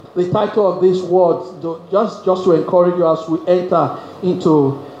the title of this word, just to encourage you as we enter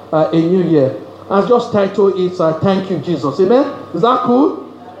into a new year. I've just titled it, Thank You, Jesus. Amen? Is that cool?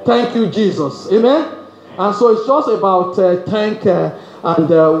 Thank you, Jesus. Amen? And so it's just about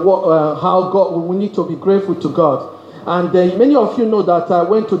how God, we need to be grateful to God. And many of you know that I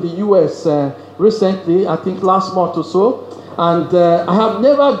went to the U.S. Recently, I think last month or so, and I have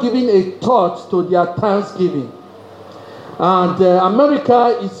never given a thought to their Thanksgiving. And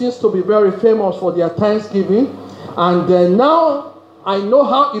America, it seems to be very famous for their Thanksgiving. And now I know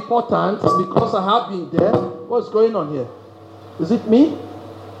how important, because I have been there. What's going on here? Is it me?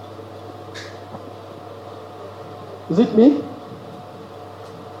 Is it me?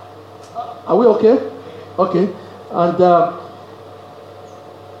 Are we okay? Okay. And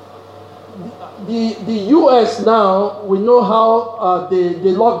the U.S. now, we know how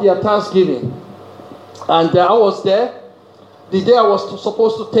they love their Thanksgiving. And I was there. The day I was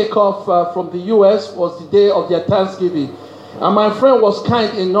supposed to take off from the U.S. was the day of their Thanksgiving. And my friend was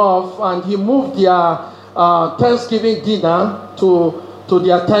kind enough, and he moved their Thanksgiving dinner to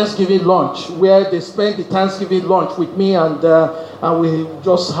their Thanksgiving lunch, where they spent the Thanksgiving lunch with me, and we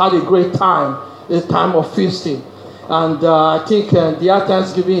just had a great time, a time of feasting. And I think their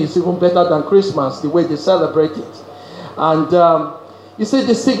Thanksgiving is even better than Christmas, the way they celebrate it. And you see,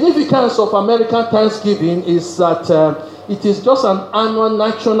 the significance of American Thanksgiving is that it is just an annual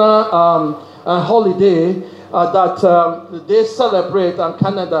national holiday that they celebrate, and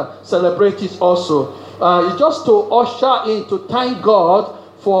Canada celebrates it also. It's just to usher in, to thank God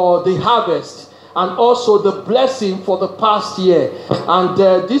for the harvest and also the blessing for the past year. And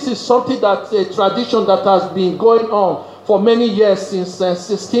this is something that's a tradition that has been going on for many years, since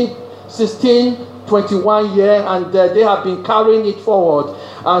 1621 year, and they have been carrying it forward.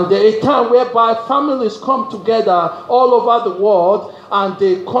 And a time whereby families come together all over the world, and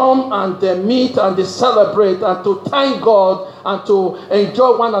they come and they meet and they celebrate and to thank God and to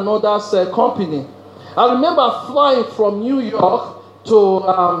enjoy one another's company. I remember flying from New York to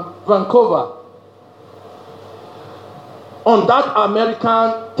Vancouver on that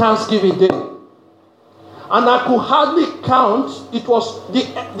American Thanksgiving Day. And I could hardly count. It was the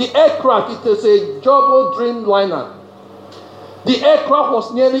aircraft, it is a Jobo Dreamliner. The aircraft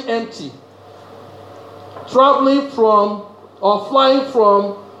was nearly empty. Flying from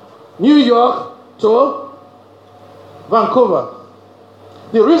New York to Vancouver.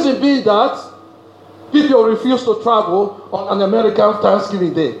 The reason being that people refuse to travel on an American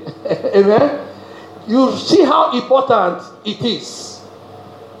Thanksgiving Day. Amen? You see how important it is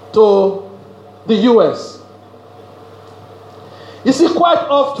to the U.S. You see, quite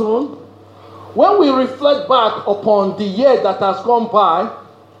often, when we reflect back upon the year that has gone by,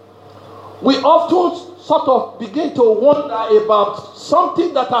 we often sort of begin to wonder about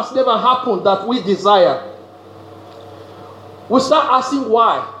something that has never happened that we desire. We start asking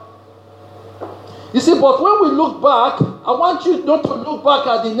why. You see, but when we look back, I want you not to look back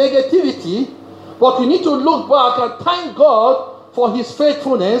at the negativity, but you need to look back and thank God for His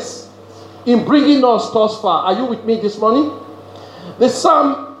faithfulness in bringing us thus far. Are you with me this morning? The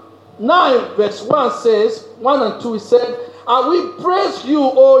Psalm 9 verse 1 says, 1 and 2, it said, I will praise you,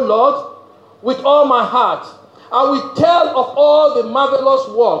 O Lord, with all my heart. I will tell of all the marvelous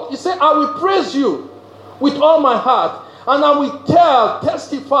work. He said, I will praise you with all my heart. And I will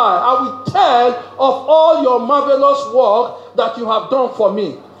testify, I will tell of all your marvelous work that you have done for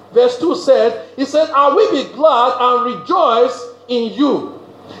me. Verse 2 said, he said, I will be glad and rejoice in you.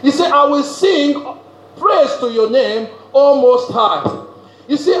 He said, I will sing praise to your name, O Most High.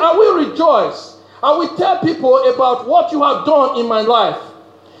 You see, I will rejoice. I will tell people about what you have done in my life.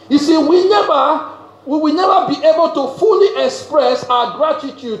 You see, we will never be able to fully express our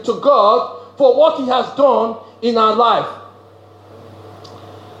gratitude to God for what He has done in our life.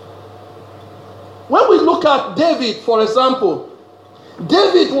 When we look at David, for example,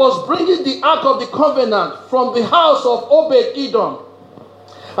 David was bringing the Ark of the Covenant from the house of Obed-Edom.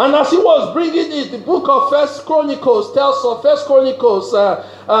 And as he was bringing it, the book of First Chronicles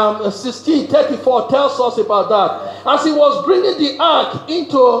 16:34 tells us about that. As he was bringing the ark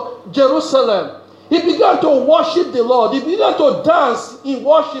into Jerusalem, he began to worship the Lord. He began to dance in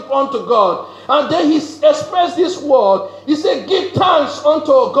worship unto God. And then he expressed this word. He said, give thanks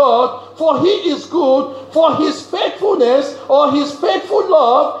unto God, for He is good, for His faithfulness or His faithful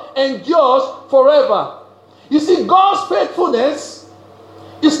love endures forever. You see, God's faithfulness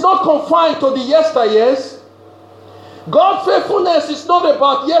is not confined to the yesteryears. God's faithfulness is not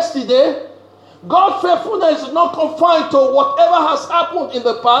about yesterday. God's faithfulness is not confined to whatever has happened in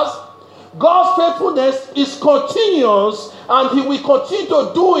the past. God's faithfulness is continuous, and he will continue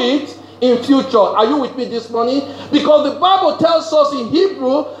to do it in future. Are you with me this morning? Because the Bible tells us in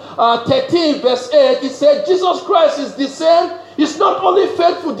Hebrew 13 verse 8, it said Jesus Christ is the same. He's not only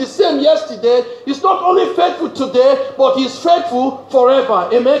faithful the same yesterday, he's not only faithful today, but he's faithful forever.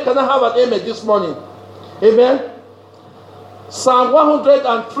 Amen. Can I have an amen this morning? Amen. Psalm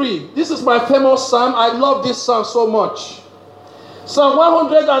 103. This is my famous psalm. I love this psalm so much. Psalm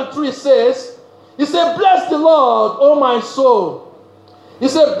 103 says, he said, bless the Lord, O my soul. He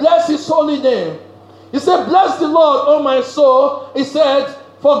said, bless his holy name. He said, bless the Lord, O my soul. He said,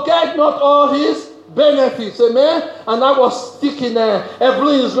 forget not all his benefits. Amen. And I was thinking,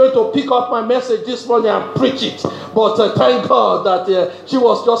 Evelyn is going to pick up my message this morning and preach it. But thank God that she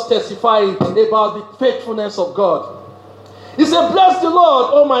was just testifying about the faithfulness of God. He said, bless the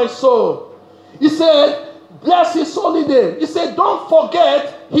Lord, O my soul. He said, bless his holy name. He said, don't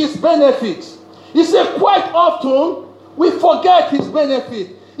forget his benefits. He said, quite often, we forget his benefit.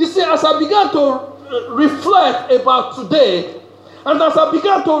 He said, as I began to reflect about today, and as I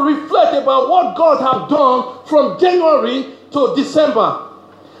began to reflect about what God had done from January to December,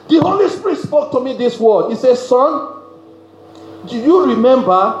 the Holy Spirit spoke to me this word. He said, son, do you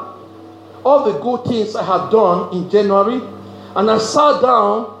remember all the good things I had done in January? And I sat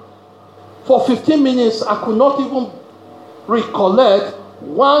down for 15 minutes. I could not even recollect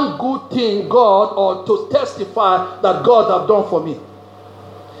one good thing God, or to testify that God had done for me.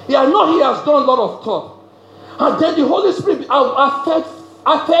 Yeah, I know he has done a lot of stuff. And then the Holy Spirit, I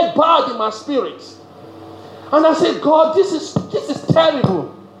felt bad in my spirit. And I said, God, this is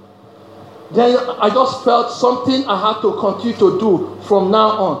terrible. Then I just felt something I had to continue to do from now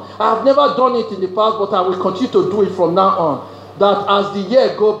on. I have never done it in the past, but I will continue to do it from now on. That as the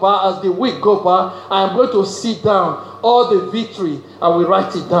year go by, as the week go by, I am going to sit down all the victory, I will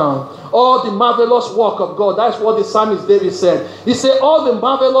write it down. All the marvelous work of God. That's what the psalmist David said. He said, all the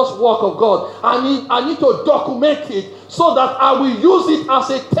marvelous work of God, I need to document it so that I will use it as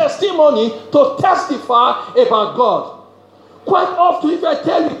a testimony to testify about God. Quite often, if I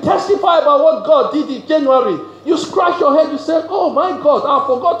tell you, testify about what God did in January, you scratch your head, you say, oh my God, I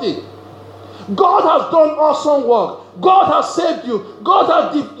forgot it. God has done awesome work. God has saved you. God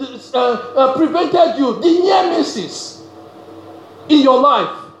has prevented you the near misses in your life.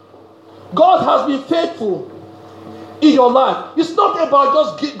 God has been faithful in your life. It's not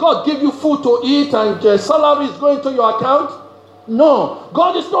about just God give you food to eat and salary is going to your account. No,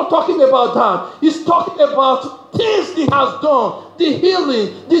 God is not talking about that. He's talking about things he has done. The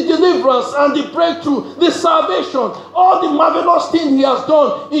healing, the deliverance and the breakthrough, the salvation, all the marvelous things he has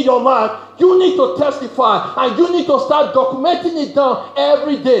done in your life. You need to testify and you need to start documenting it down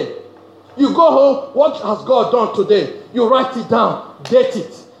every day. You go home, what has God done today? You write it down, date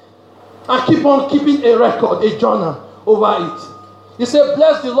it. And keep on keeping a record, a journal over it. He said,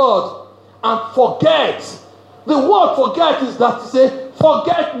 bless the Lord and forget. The word forget is that he said,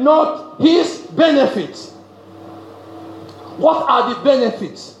 forget not his benefits. What are the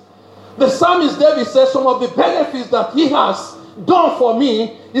benefits? The psalmist David says some of the benefits that he has done for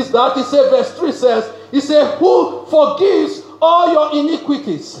me is that he said, verse 3 says, he said, who forgives all your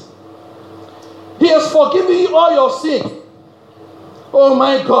iniquities. He has forgiven you all your sin. Oh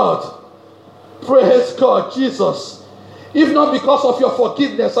my God. Praise God, Jesus. If not because of your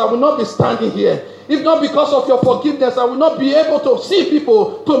forgiveness, I will not be standing here. If not because of your forgiveness, I will not be able to see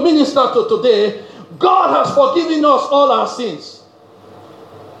people to minister to today. God has forgiven us all our sins.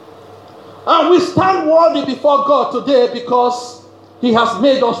 And we stand worthy before God today because he has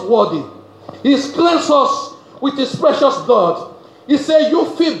made us worthy. He has cleansed us with his precious blood. He said, you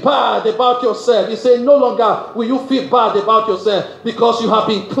feel bad about yourself. He said, no longer will you feel bad about yourself because you have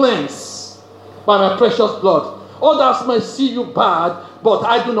been cleansed by my precious blood. Others may see you bad, but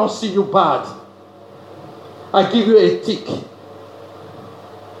I do not see you bad. I give you a tick.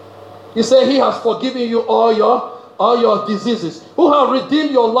 He said he has forgiven you all your diseases, who have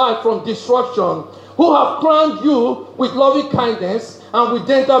redeemed your life from destruction, who have crowned you with loving kindness and with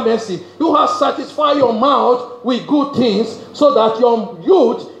tender mercy, who has satisfied your mouth with good things, so that your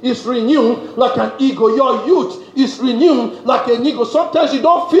youth is renewed like an eagle. Your youth is renewed like an eagle. Sometimes you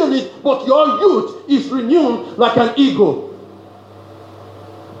don't feel it, but your youth is renewed like an eagle.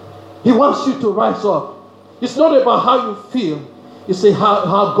 He wants you to rise up. It's not about how you feel. It's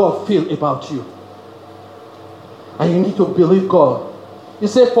how God feels about you. And you need to believe God. He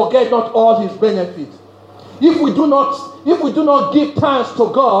said, forget not all his benefits. If we do not give thanks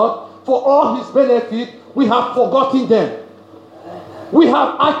to God for all his benefits, we have forgotten them. We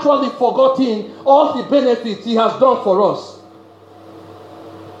have actually forgotten all the benefits he has done for us.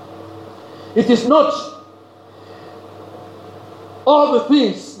 It is not all the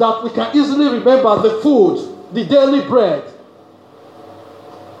things that we can easily remember, the food, the daily bread.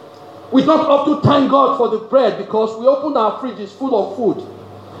 We don't often thank God for the bread because we open our fridge, it's full of food.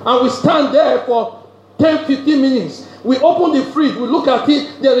 And we stand there for 10, 15 minutes. We open the fridge, we look at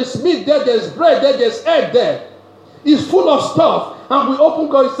it, there is meat there, there's bread there, there's egg there. It's full of stuff. And we open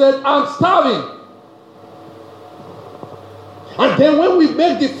God and said, I'm starving. And then when we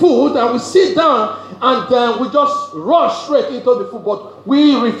make the food and we sit down and then we just rush straight into the food, but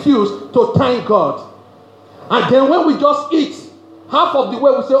we refuse to thank God. And then when we just eat half of the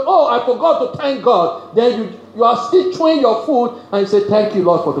way, we say, oh, I forgot to thank God. Then you are still chewing your food and you say, thank you,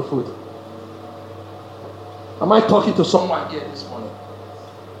 Lord, for the food. Am I talking to someone here this morning?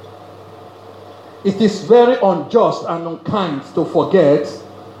 It is very unjust and unkind to forget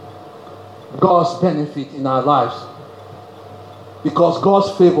God's benefit in our lives. Because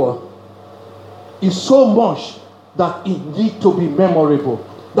God's favor is so much that it needs to be memorable.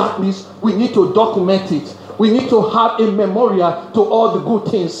 That means we need to document it. We need to have a memorial to all the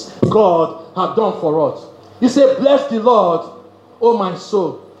good things God has done for us. He said, bless the Lord, oh my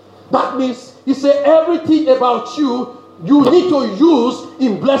soul. That means, he said, everything about you need to use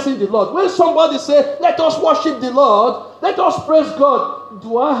in blessing the Lord. When somebody says, let us worship the Lord, let us praise God,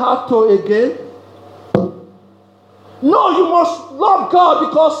 do I have to again? No, you must love God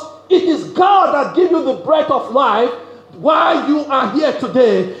because it is God that gives you the breath of life while you are here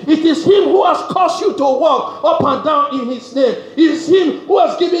today. It is Him who has caused you to walk up and down in His name. It is Him who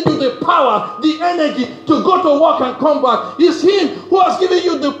has given you the power, the energy to go to work and come back. It is Him who has given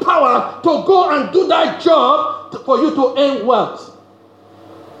you the power to go and do that job for you to earn wealth.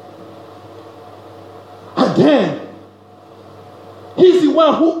 And then, He's the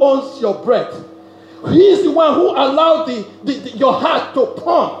one who owns your breath. He is the one who allowed your heart to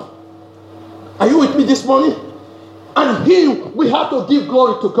pump. Are you with me this morning? And Him, we have to give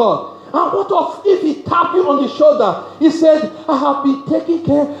glory to God. And what if He tapped you on the shoulder? He said, I have been taking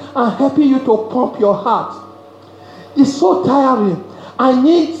care and helping you to pump your heart. It's so tiring. I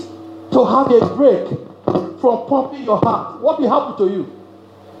need to have a break from pumping your heart. What will happen to you?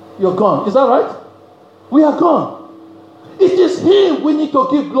 You're gone. Is that right? We are gone. It is Him we need to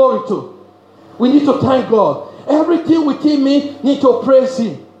give glory to. We need to thank God. Everything within me need to praise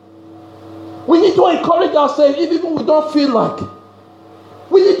Him. We need to encourage ourselves even when we don't feel like.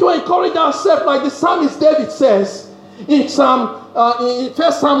 We need to encourage ourselves like the psalmist David says in 1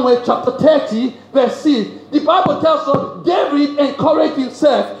 Samuel chapter 30 verse 6. The Bible tells us David encouraged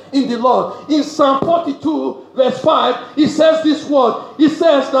himself in the Lord. In Psalm 42 verse 5 he says this word. He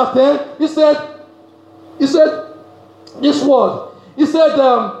says that he said this word. He said,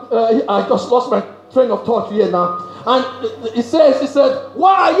 I just lost my train of thought here now. And he said,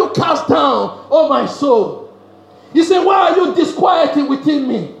 why are you cast down, oh my soul? He said, why are you disquieted within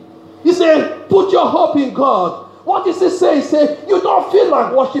me? He said, put your hope in God. What does he say? He said, you don't feel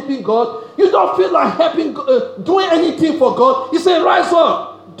like worshiping God. You don't feel like helping, doing anything for God. He said, rise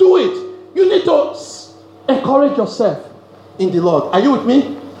up, do it. You need to encourage yourself in the Lord. Are you with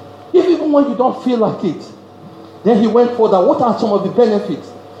me? Even when you don't feel like it. Then he went further. What are some of the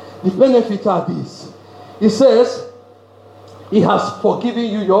benefits? The benefits are these. He says, He has forgiven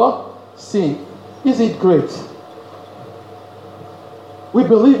you your sin. Is it great? We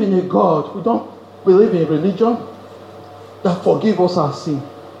believe in a God. We don't believe in a religion that forgives us our sin.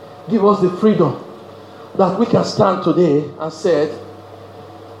 Give us the freedom that we can stand today and say,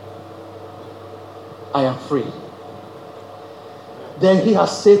 I am free. Then He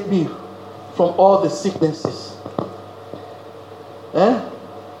has saved me from all the sicknesses.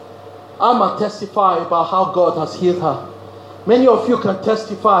 I'm a testify about how God has healed her. Many of you can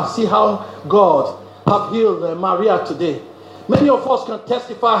testify, see how God has healed Maria today. Many of us can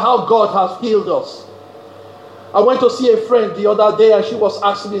testify how God has healed us. I went to see a friend the other day and she was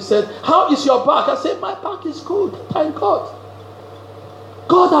asking me, said, how is your back? I said, my back is good, thank God.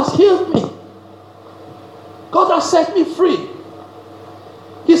 God has healed me. God has set me free.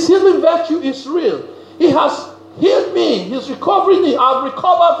 His healing virtue is real. He has healed me. He's recovering me. I've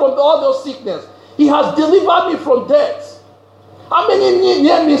recovered from all those sickness. He has delivered me from death. How many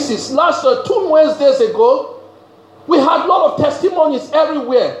near misses? Last 2 Wednesdays ago, we had a lot of testimonies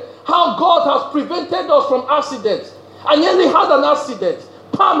everywhere. How God has prevented us from accidents. I nearly had an accident.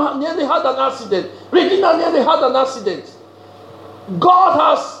 Pam nearly had an accident. Regina nearly had an accident. God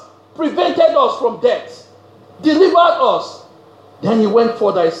has prevented us from death. Delivered us. Then He went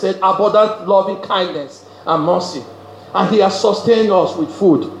further. He said, abundant loving kindness and mercy. And He has sustained us with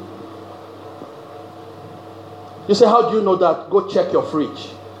food. You say, how do you know that? Go check your fridge.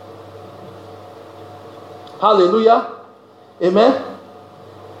 Hallelujah. Amen.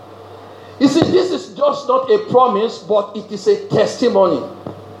 You see, this is just not a promise, but it is a testimony.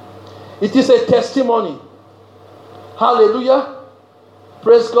 It is a testimony. Hallelujah.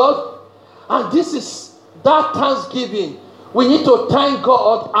 Praise God. And this is that thanksgiving. We need to thank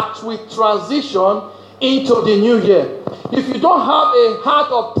God as we transition into the new year. If you don't have a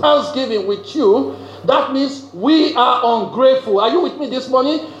heart of thanksgiving with you, that means we are ungrateful. Are you with me this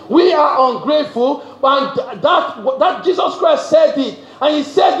morning? We are ungrateful. And that Jesus Christ said it. And he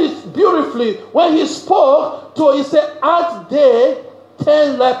said it beautifully. When he spoke to, he said, aren't they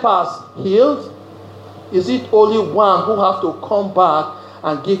 10 lepers healed? Is it only one who have to come back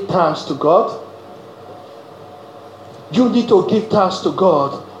and give thanks to God? You need to give thanks to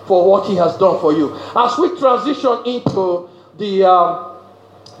God for what he has done for you. As we transition into the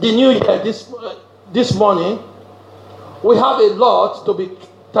new year this morning, we have a lot to be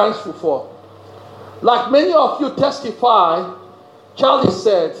thankful for. Like many of you testify, Charlie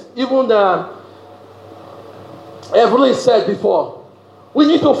said, even Evelyn said before, we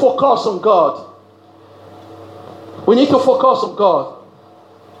need to focus on God. We need to focus on God.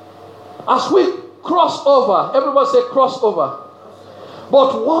 As we cross over, everybody say cross over.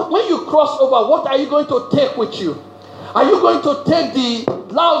 But when you cross over, what are you going to take with you? Are you going to take the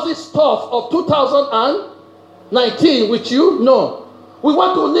lousy stuff of 2019 with you? No. We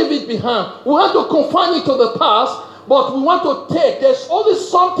want to leave it behind. We want to confine it to the past, but we want to take. There's always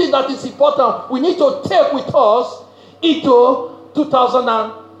something that is important we need to take with us into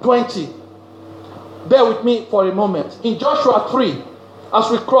 2020. Bear with me for a moment. In Joshua 3, as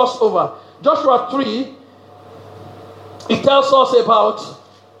we cross over, Joshua 3, it tells us about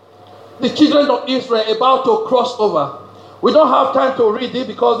the children of Israel about to cross over. We don't have time to read it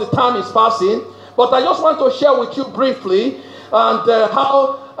because the time is passing, but I just want to share with you briefly and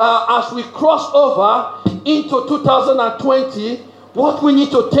how as we cross over into 2020, what we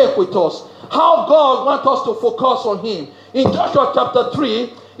need to take with us, how God wants us to focus on him. In Joshua chapter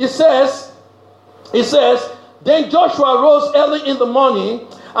 3, it says, then Joshua rose early in the morning,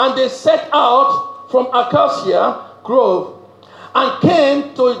 and they set out from Acacia Grove and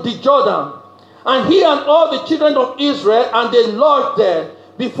came to the Jordan. And he and all the children of Israel, and they lodged there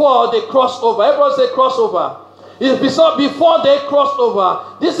before they crossed over. Everyone say cross over. It's before they crossed over.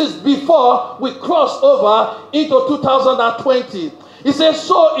 This is before we cross over into 2020. He says,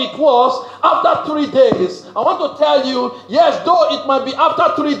 so it was after 3 days. I want to tell you, yes, though it might be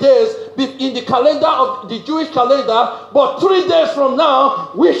after 3 days in the calendar of the Jewish calendar, but 3 days from now,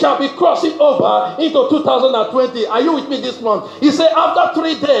 we shall be crossing over into 2020. Are you with me this month? He said, after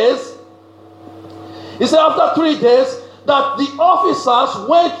 3 days, that the officers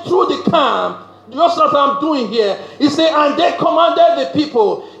went through the camp, just as I'm doing here. He said, and they commanded the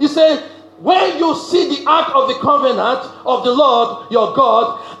people. He said, when you see the ark of the covenant of the Lord your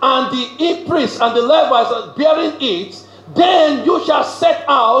God, and the priests and the Levites bearing it, then you shall set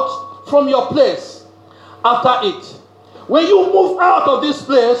out from your place after it. When you move out of this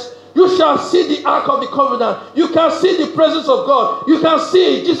place, you shall see the ark of the covenant. You can see the presence of God. You can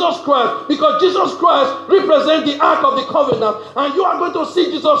see Jesus Christ, because Jesus Christ represents the ark of the covenant. And you are going to see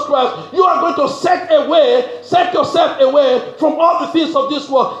Jesus Christ. You are going to set yourself away from all the things of this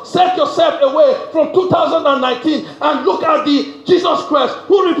world. Set yourself away from 2019 and look at the Jesus Christ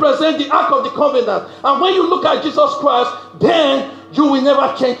who represents the ark of the covenant. And when you look at Jesus Christ, then you will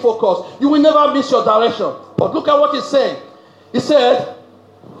never change focus. You will never miss your direction. But look at what he's saying. He said,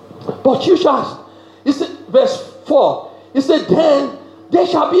 but you shall, he said, verse 4, he said, then there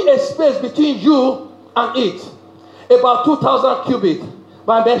shall be a space between you and it, about 2,000 cubits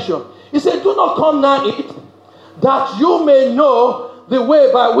by measure. He said, do not come nigh it, that you may know the way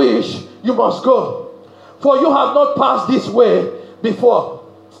by which you must go. For you have not passed this way before.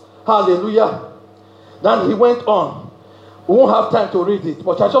 Hallelujah. Then he went on. We won't have time to read it,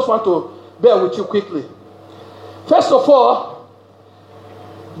 but I just want to bear with you quickly. First of all,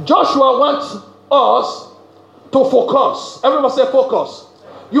 Joshua wants us to focus. Everyone say focus.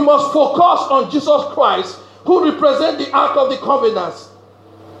 You must focus on Jesus Christ, who represents the ark of the covenant.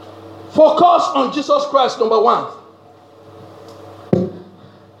 Focus on Jesus Christ, number one.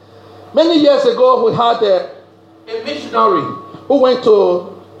 Many years ago, we had a missionary who went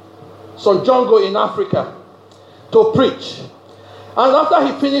to some jungle in Africa to preach. And after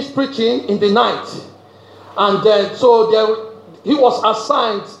he finished preaching in the night, and then he was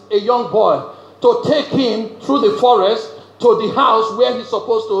assigned a young boy to take him through the forest to the house where he's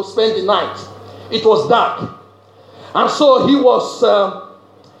supposed to spend the night. It was dark. And so he was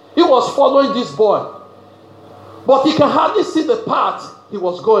following this boy. But he can hardly see the path he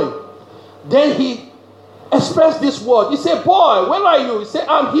was going. Then he expressed this word. He said, boy, where are you? He said,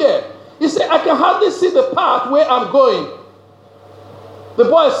 I'm here. He said, I can hardly see the path where I'm going. The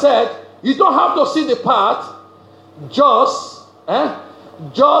boy said, you don't have to see the path. Just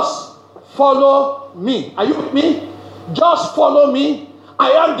follow me. Are you with me? Just follow me.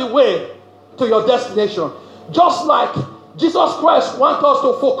 I am the way to your destination. Just like Jesus Christ wants us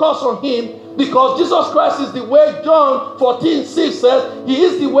to focus on him, because Jesus Christ is the way. John 14:6 says, he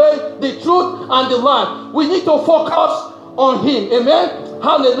is the way, the truth, and the life. We need to focus on him. Amen?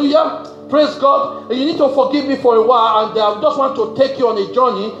 Hallelujah. Praise God. And you need to forgive me for a while, and I just want to take you on a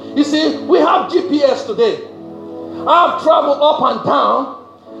journey. You see, we have GPS today. I have traveled up and down,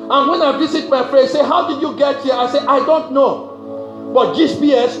 and when I visit my friends, say, how did you get here? I say, I don't know, but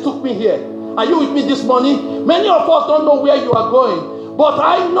GPS took me here. Are you with me this morning? Many of us don't know where you are going. But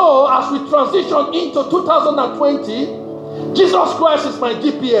I know as we transition into 2020, Jesus Christ is my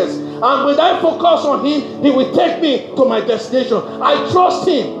GPS. And when I focus on him, he will take me to my destination. I trust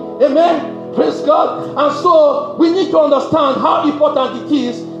him. Amen. Praise God. And so we need to understand how important it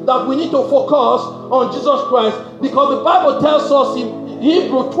is that we need to focus on Jesus Christ. Because the Bible tells us in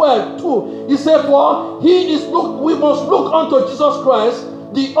Hebrews 12:2, he said, for we must look unto Jesus Christ,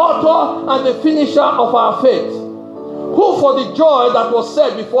 the author and the finisher of our faith, who for the joy that was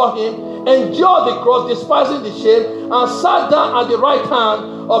set before him endured the cross, despising the shame, and sat down at the right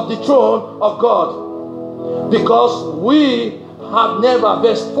hand of the throne of God. Because we have never,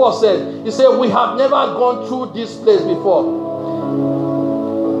 verse 4 said, he said, we have never gone through this place before.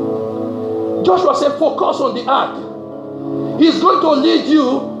 Joshua said, focus on the ark. He's going to lead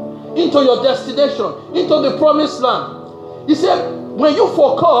you into your destination, into the promised land. He said, when you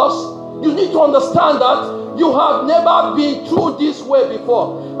focus, you need to understand that you have never been through this way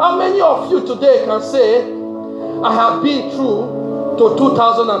before. How many of you today can say, I have been through to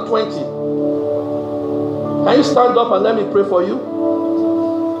 2020? Can you stand up and let me pray for you?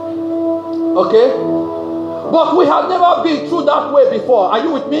 Okay? But we have never been through that way before. Are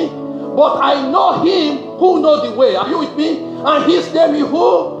you with me? But I know him who knows the way. Are you with me? And his name is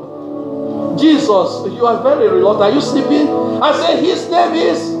who? Jesus. You are very reluctant. Are you sleeping? I say his name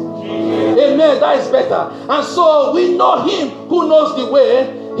is Jesus. Amen. That is better. And so we know him who knows the way.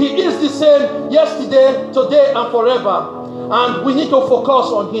 He is the same yesterday, today, and forever. And we need to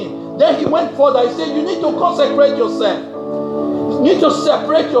focus on him. Then he went further. He said, you need to consecrate yourself. You need to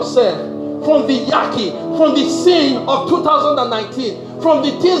separate yourself from the yucky, from the sin of 2019, from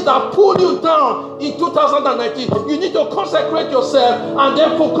the things that pull you down in 2019. You need to consecrate yourself and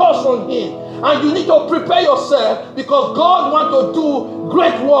then focus on him. And you need to prepare yourself, because God wants to do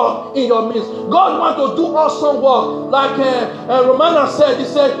great work in your midst. God wants to do awesome work. Like Romana said, he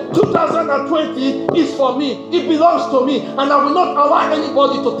said, 2020 is for me. It belongs to me. And I will not allow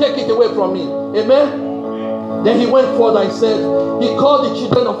anybody to take it away from me. Amen? Then he went further. He said, he called the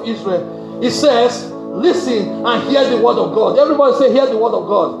children of Israel. He says, listen and hear the word of God. Everybody say, hear the word of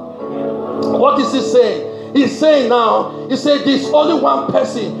God. What is he saying? He's saying now, he said, there's only one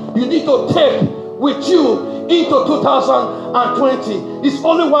person you need to take with you into 2020. It's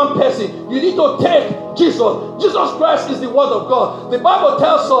only one person. You need to take Jesus. Jesus Christ is the word of God. The Bible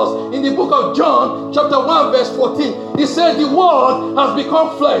tells us in the book of John, chapter 1, verse 14, he said, the word has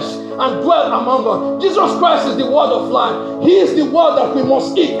become flesh and dwelt among us. Jesus Christ is the word of life. He is the word that we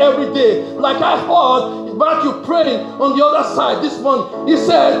must eat every day. Like I heard Matthew praying on the other side this morning, he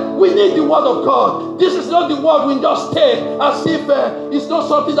said, we need the word of God. This is not the word we just take as if it's not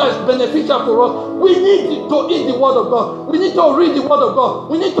something that is beneficial for us. We need to eat the word of God. We need to read the word of God.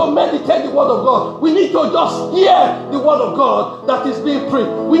 We need to meditate the word of God. We need to just hear the word of God that is being preached.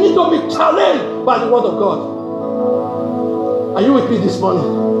 We need to be challenged by the word of God. Are you with me this morning?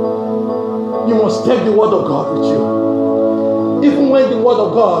 You must take the word of God with you. Even when the word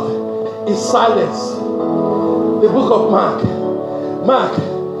of God is silenced. The book of Mark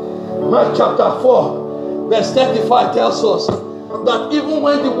chapter 4, verse 35 tells us that even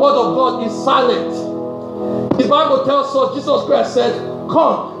when the word of God is silent, the Bible tells us, Jesus Christ said,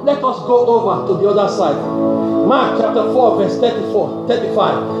 come, let us go over to the other side. Mark chapter 4, verse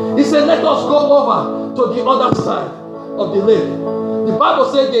 35. He said, let us go over to the other side of the lake. The Bible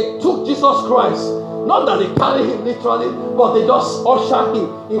said they took Jesus Christ, not that they carried him literally, but they just ushered him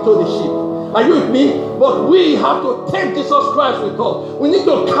into the ship. Are you with me? But we have to take Jesus Christ with us. We need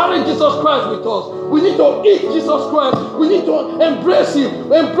to carry Jesus Christ with us. We need to eat Jesus Christ. We need to embrace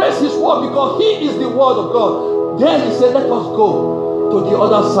him, embrace his word, because he is the word of God. Then he said, let us go to the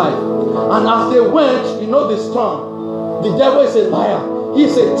other side. And as they went, you know the storm. The devil is a liar.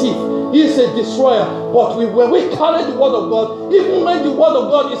 He's a thief. He's a destroyer. But when we carry the word of God, even when the word of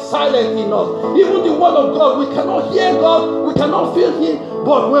God is silent in us, even the word of God, we cannot hear God, we cannot feel Him.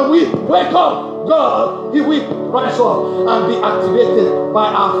 But when we wake up, God, He will rise up and be activated by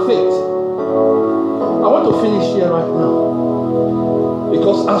our faith. I want to finish here right now.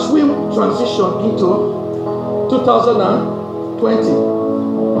 Because as we transition into 2020,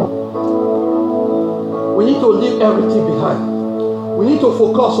 we need to leave everything behind. We need to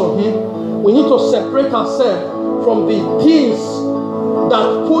focus on Him. We need to separate ourselves from the things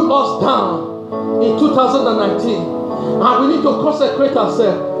that pull us down in 2019. And we need to consecrate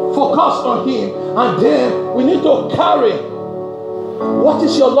ourselves, focus on Him, and then we need to carry. What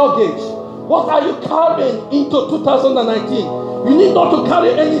is your luggage? What are you carrying into 2019? You need not to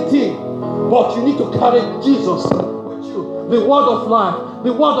carry anything, but you need to carry Jesus with you, the word of life,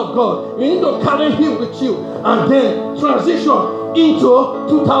 the word of God. You need to carry Him with you, and then transition into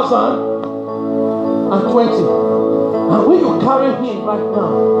 2020. And when you carry Him right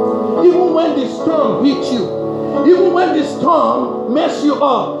now, even when the storm hits you, even when the storm messes you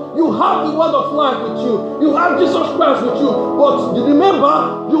up, you have the word of life with you. You have Jesus Christ with you. But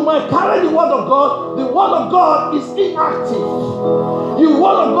remember, you might carry the word of God. The word of God is inactive. The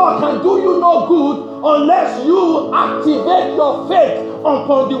word of God can do you no good unless you activate your faith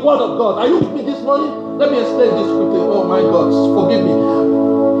upon the word of God. Are you with me this morning? Let me explain this quickly. Oh my God, forgive me.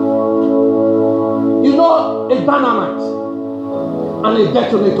 You know a dynamite and a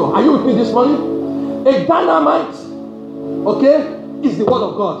detonator. Are you with me this morning? A dynamite, okay, is the word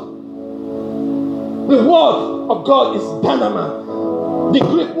of God. The word of God is dynamite. The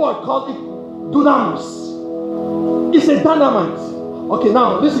Greek word called it dunamis. It's a dynamite. Okay,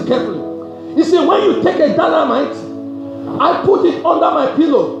 now listen carefully. You see, when you take a dynamite, I put it under my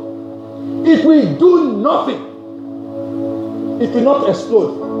pillow. It will do nothing. It will not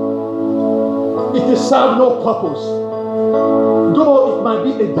explode. It will serve no purpose. Though it might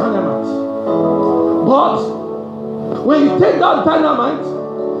be a dynamite. But when you take that dynamite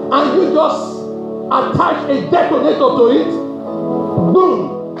and you just attach a detonator to it, boom,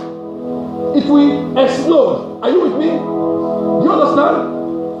 it will explode. Are you with me? Do you understand?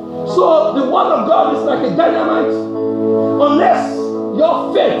 So the word of God is like a dynamite. Unless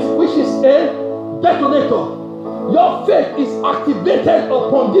your faith, which is a detonator, your faith is activated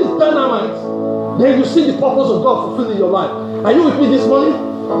upon this dynamite, then you see the purpose of God fulfilling your life. Are you with me this morning?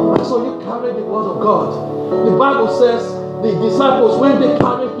 And so you carry the word of God. The Bible says the disciples, when they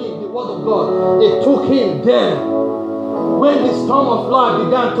carried Him, the word of God, they took Him there. When the storm of life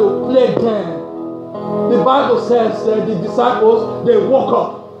began to plague them, the Bible says that the disciples, they woke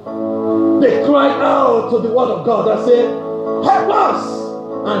up. They cried out to the word of God and said, help us!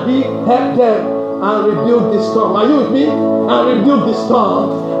 And He helped them and rebuked the storm. Are you with me? And rebuked the storm.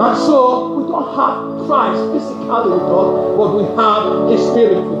 And so we don't have Christ physically with us, but we have His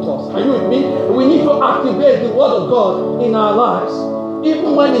Spirit with us. Are you with me? We need to activate the word of God in our lives,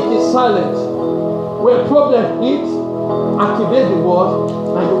 even when it is silent. When problem hits, activate the word,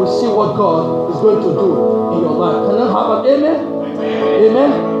 and you will see what God is going to do in your life. Can I have an amen?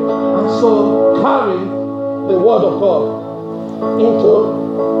 Amen. And so carry the word of God into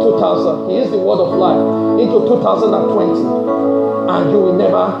 2000. He is the word of life into 2020, and you will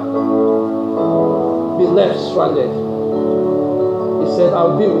never be left stranded. He said,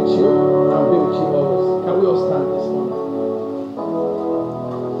 I'll be with you, and I'll be with you always. Can we all stand this morning?